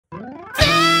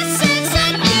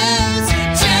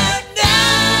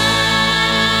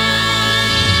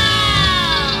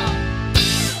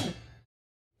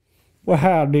Well,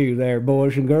 how do there,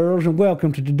 boys and girls, and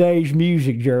welcome to today's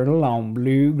music journal on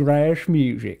Bluegrass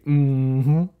music.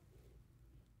 In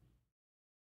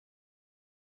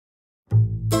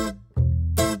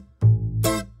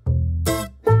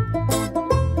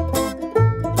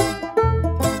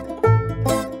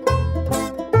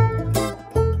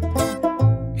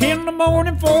the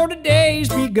morning for the day's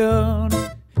begun,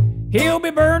 he'll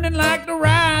be burning like the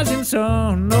rising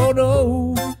sun. No,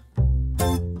 no,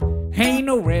 ain't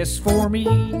no rest for me.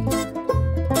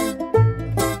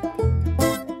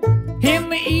 In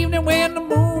the evening when the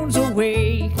moon's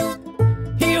awake,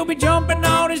 he'll be jumping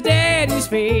on his daddy's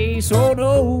face. Oh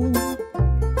no,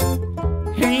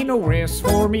 ain't no rest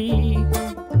for me.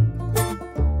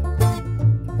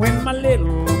 When my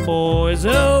little boy's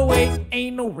awake,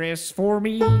 ain't no rest for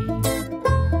me.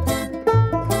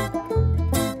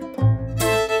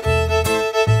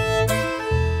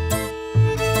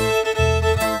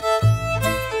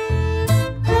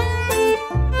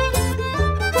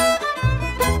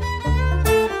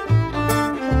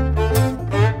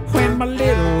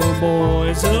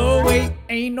 Boys awake,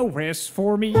 ain't no rest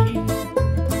for me. On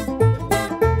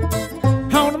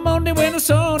a Monday when the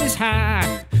sun is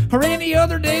high, or any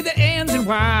other day that ends in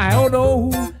Y, oh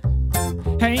no,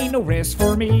 ain't no rest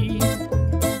for me.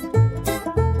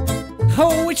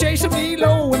 Oh, he chasing me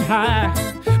low and high,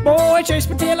 boy, chase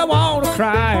me till I wanna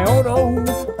cry. Oh no,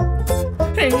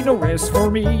 ain't no rest for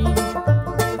me.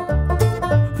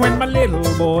 When my little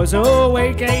boy's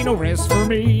awake, ain't no rest for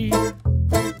me.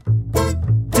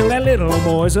 Till that little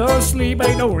boy's asleep,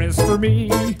 ain't no rest for me.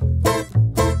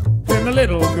 When the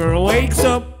little girl wakes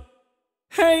up,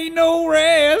 ain't no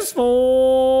rest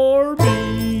for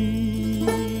me.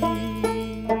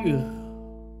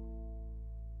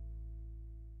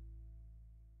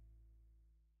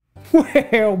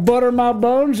 Well, butter my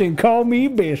buns and call me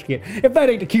biscuit, if that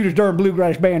ain't the cutest darn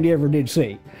bluegrass band you ever did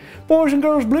see. Boys and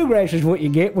girls, bluegrass is what you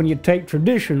get when you take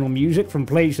traditional music from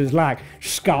places like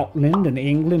Scotland and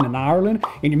England and Ireland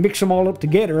and you mix them all up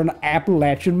together in the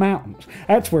Appalachian Mountains.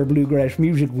 That's where bluegrass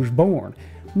music was born.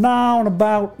 Now,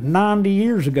 about 90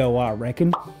 years ago, I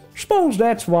reckon. Suppose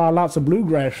that's why lots of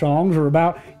bluegrass songs are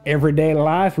about everyday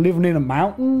life, living in the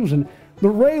mountains, and the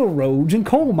railroads and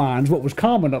coal mines, what was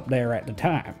common up there at the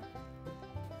time.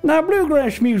 Now,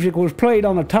 bluegrass music was played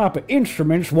on the type of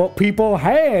instruments what people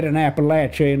had in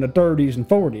Appalachia in the 30s and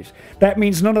 40s. That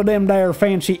means none of them there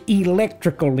fancy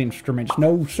electrical instruments,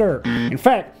 no sir. In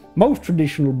fact, most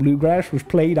traditional bluegrass was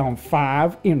played on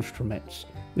 5 instruments.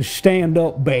 The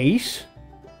stand-up bass,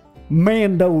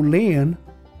 mandolin,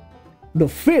 the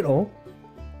fiddle,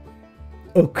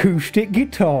 acoustic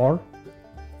guitar,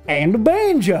 and the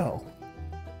banjo.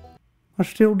 I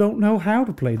still don't know how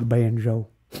to play the banjo.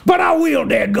 But I will,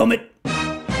 dadgummit!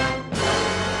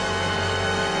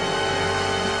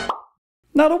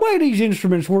 Now, the way these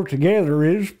instruments work together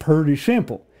is pretty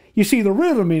simple. You see, the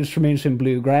rhythm instruments in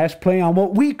bluegrass play on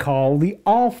what we call the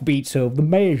offbeats of the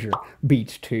measure,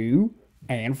 beats 2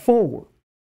 and 4.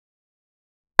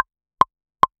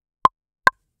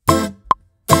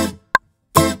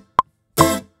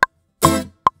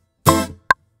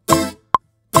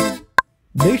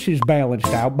 This is balanced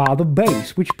out by the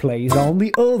bass, which plays on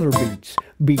the other beats,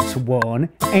 beats 1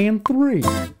 and 3.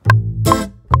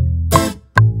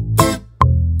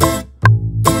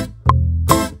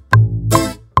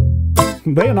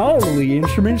 Then all of the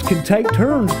instruments can take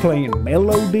turns playing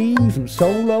melodies and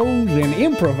solos and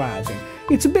improvising.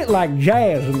 It's a bit like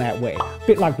jazz in that way, a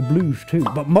bit like the blues too,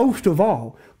 but most of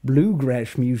all,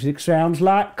 bluegrass music sounds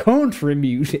like country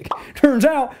music. Turns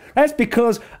out that's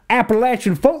because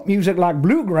Appalachian folk music like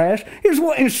bluegrass is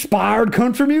what inspired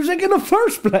country music in the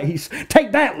first place.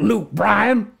 Take that, Luke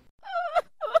Bryan.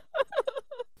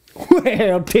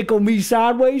 Well, tickle me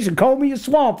sideways and call me a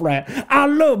swamp rat. I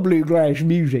love bluegrass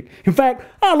music. In fact,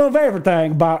 I love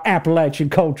everything about Appalachian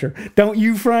culture. Don't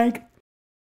you, Frank?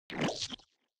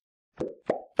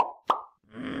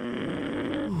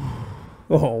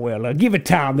 Oh, well, give it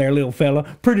time there, little fella.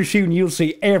 Pretty soon you'll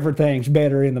see everything's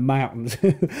better in the mountains.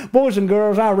 Boys and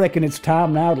girls, I reckon it's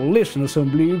time now to listen to some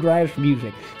bluegrass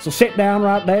music. So sit down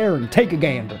right there and take a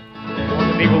gander.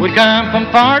 The people would come from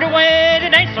far away to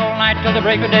dance all night till the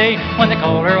break of day. When they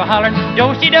called her a hollering,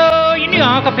 do-si-do, you knew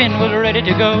Uncle Finn was ready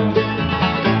to go.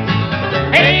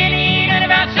 Hey, and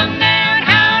about sundown,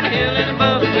 how the hill is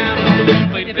above the town.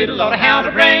 Played the fiddle, Lord, how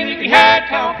to bring. You could hear it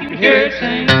talk, you could hear it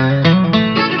sing.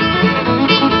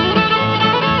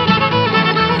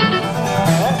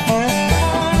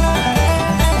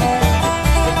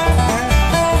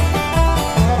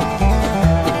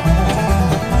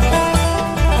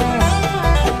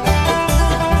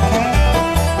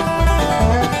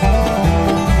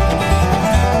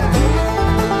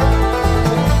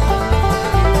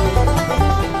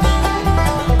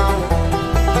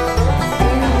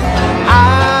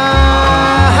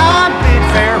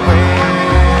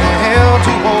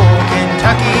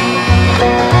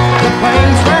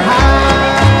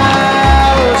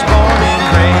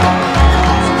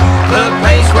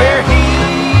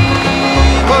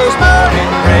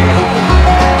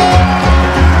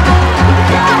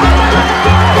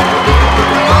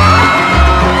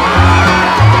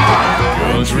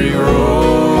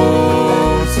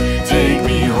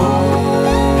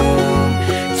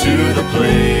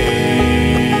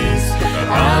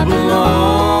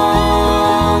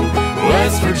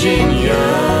 Virginia,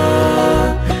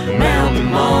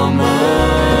 mountain mama,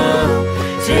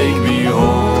 take me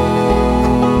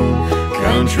home,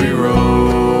 country roads.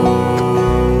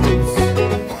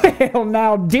 Well,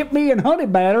 now dip me in honey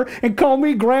batter and call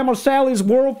me Grandma Sally's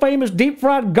world-famous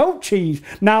deep-fried goat cheese.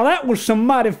 Now that was some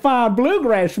mighty fine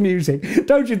bluegrass music,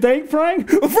 don't you think, Frank?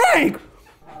 Frank!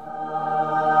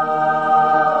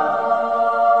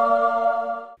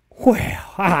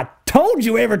 Well, I told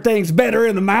you everything's better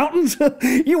in the mountains.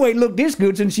 You ain't looked this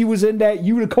good since you was in that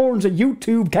Unicorns of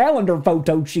YouTube calendar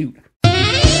photo shoot.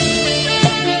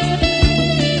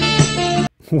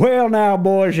 Well, now,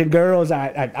 boys and girls,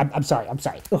 I'm sorry.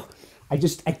 Ugh. I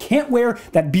can't wear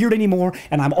that beard anymore,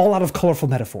 and I'm all out of colorful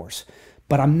metaphors.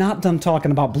 But I'm not done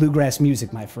talking about bluegrass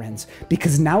music, my friends,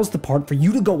 because now's the part for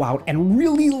you to go out and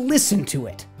really listen to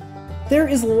it. There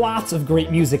is lots of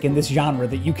great music in this genre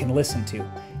that you can listen to.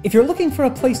 If you're looking for a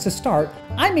place to start,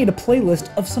 I made a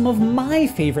playlist of some of my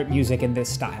favorite music in this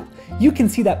style. You can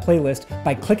see that playlist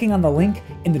by clicking on the link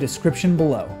in the description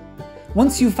below.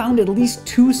 Once you've found at least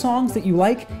 2 songs that you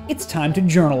like, it's time to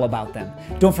journal about them.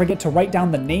 Don't forget to write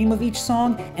down the name of each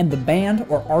song and the band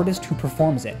or artist who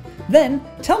performs it. Then,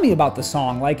 tell me about the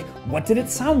song, like, what did it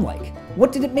sound like?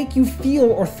 What did it make you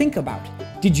feel or think about?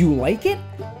 Did you like it?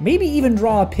 Maybe even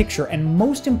draw a picture, and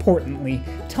most importantly,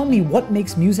 tell me what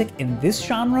makes music in this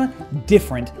genre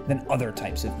different than other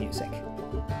types of music.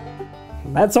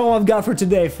 That's all I've got for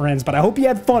today, friends, but I hope you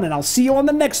had fun, and I'll see you on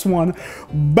the next one.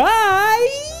 Bye!